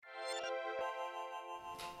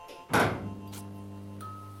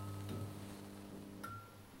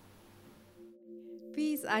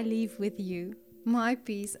Peace I leave with you, my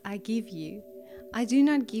peace I give you. I do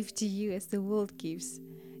not give to you as the world gives.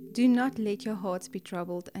 Do not let your hearts be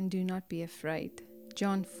troubled and do not be afraid.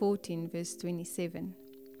 John 14 verse 27.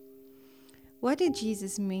 What did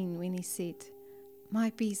Jesus mean when he said, "My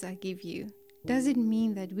peace I give you"? Does it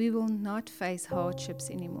mean that we will not face hardships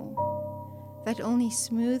anymore? That only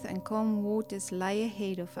smooth and calm waters lie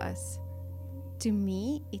ahead of us? To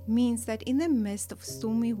me, it means that in the midst of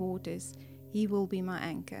stormy waters, He will be my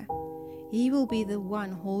anchor. He will be the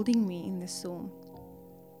one holding me in the storm.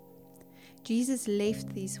 Jesus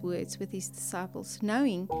left these words with His disciples,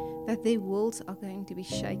 knowing that their worlds are going to be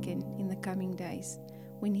shaken in the coming days,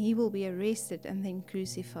 when He will be arrested and then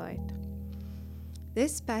crucified.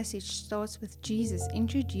 This passage starts with Jesus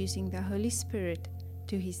introducing the Holy Spirit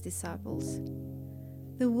to His disciples.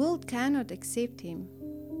 The world cannot accept Him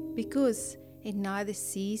because it neither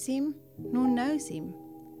sees Him nor knows Him.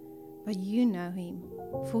 But you know Him,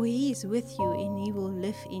 for He is with you and He will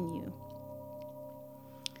live in you.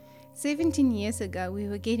 17 years ago, we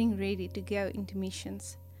were getting ready to go into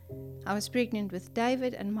missions. I was pregnant with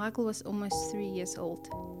David and Michael was almost 3 years old.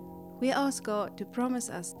 We asked God to promise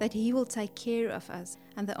us that He will take care of us,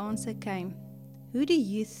 and the answer came, "Who do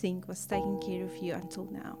you think was taking care of you until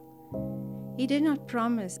now?" He did not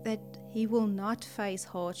promise that He will not face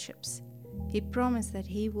hardships. He promised that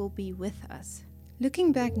He will be with us.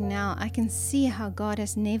 Looking back now, I can see how God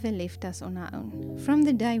has never left us on our own. From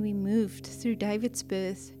the day we moved, through David's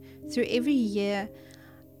birth, through every year,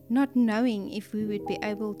 not knowing if we would be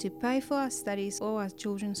able to pay for our studies or our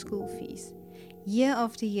children's school fees. Year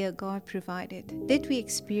after year, God provided. Did we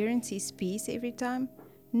experience His peace every time?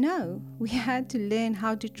 No, we had to learn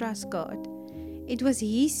how to trust God. It was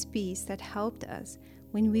His peace that helped us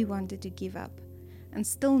when we wanted to give up. And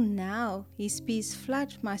still now, His peace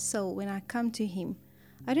floods my soul when I come to Him.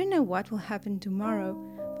 I don't know what will happen tomorrow,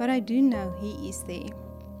 but I do know He is there.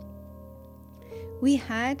 We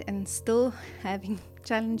had and still having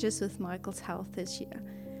challenges with Michael's health this year.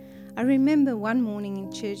 I remember one morning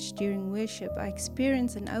in church during worship, I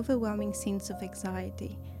experienced an overwhelming sense of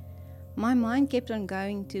anxiety. My mind kept on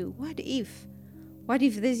going to, what if? What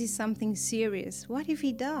if this is something serious? What if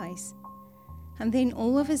he dies? And then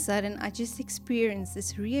all of a sudden, I just experienced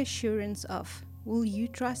this reassurance of, will you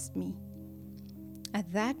trust me?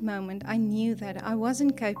 At that moment, I knew that I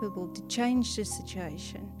wasn't capable to change the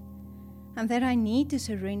situation and that I need to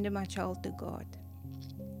surrender my child to God.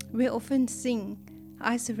 We often sing,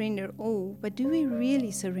 I surrender all, but do we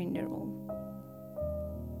really surrender all?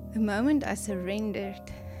 The moment I surrendered,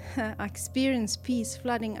 I experienced peace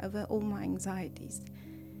flooding over all my anxieties.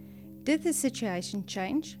 Did the situation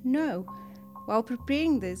change? No. While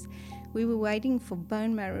preparing this, we were waiting for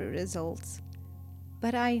bone marrow results.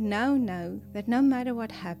 But I now know that no matter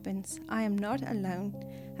what happens, I am not alone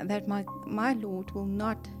and that my Lord will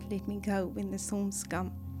not let me go when the storms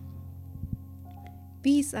come.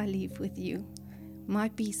 Peace I leave with you. My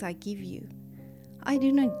peace I give you. I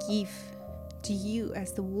do not give to you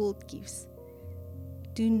as the world gives.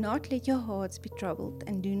 Do not let your hearts be troubled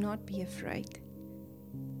and do not be afraid.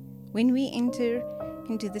 When we enter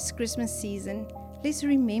into this Christmas season, let's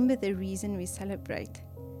remember the reason we celebrate.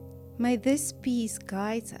 May this peace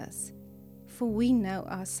guide us, for we know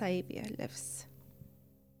our Savior lives.